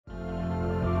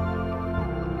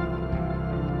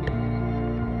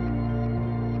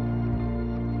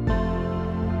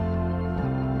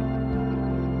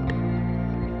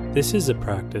This is a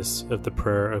practice of the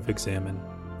prayer of examine.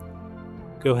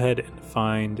 Go ahead and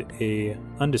find a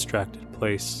undistracted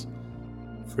place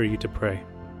for you to pray.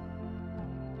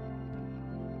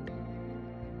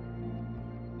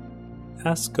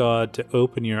 Ask God to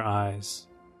open your eyes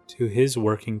to His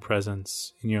working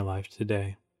presence in your life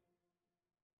today.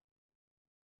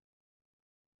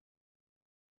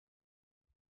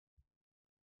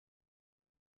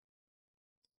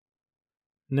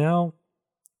 Now,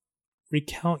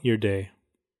 recount your day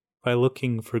by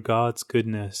looking for God's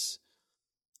goodness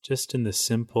just in the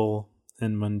simple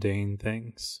and mundane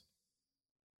things.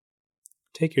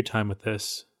 Take your time with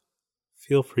this.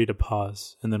 Feel free to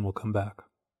pause, and then we'll come back.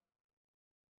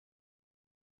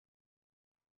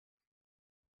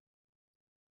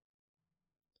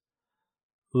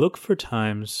 Look for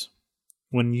times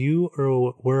when you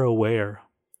were aware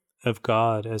of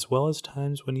God, as well as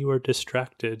times when you were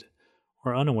distracted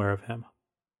or unaware of Him,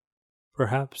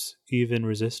 perhaps even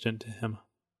resistant to Him.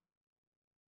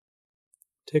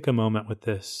 Take a moment with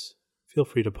this. Feel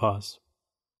free to pause.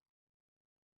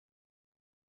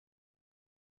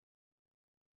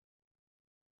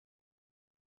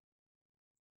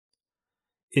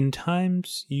 In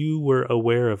times you were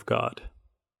aware of God,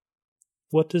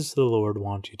 what does the Lord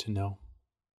want you to know?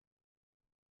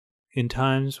 In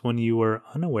times when you were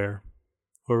unaware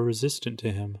or resistant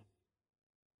to Him,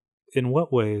 in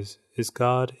what ways is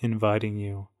God inviting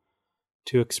you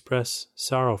to express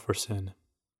sorrow for sin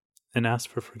and ask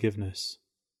for forgiveness?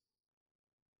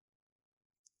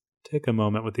 Take a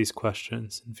moment with these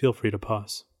questions and feel free to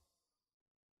pause.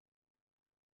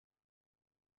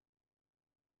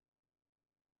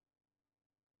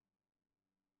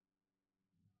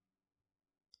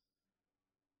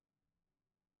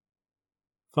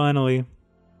 Finally,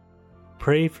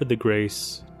 pray for the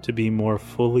grace to be more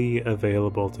fully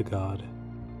available to God,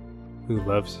 who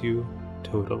loves you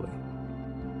totally.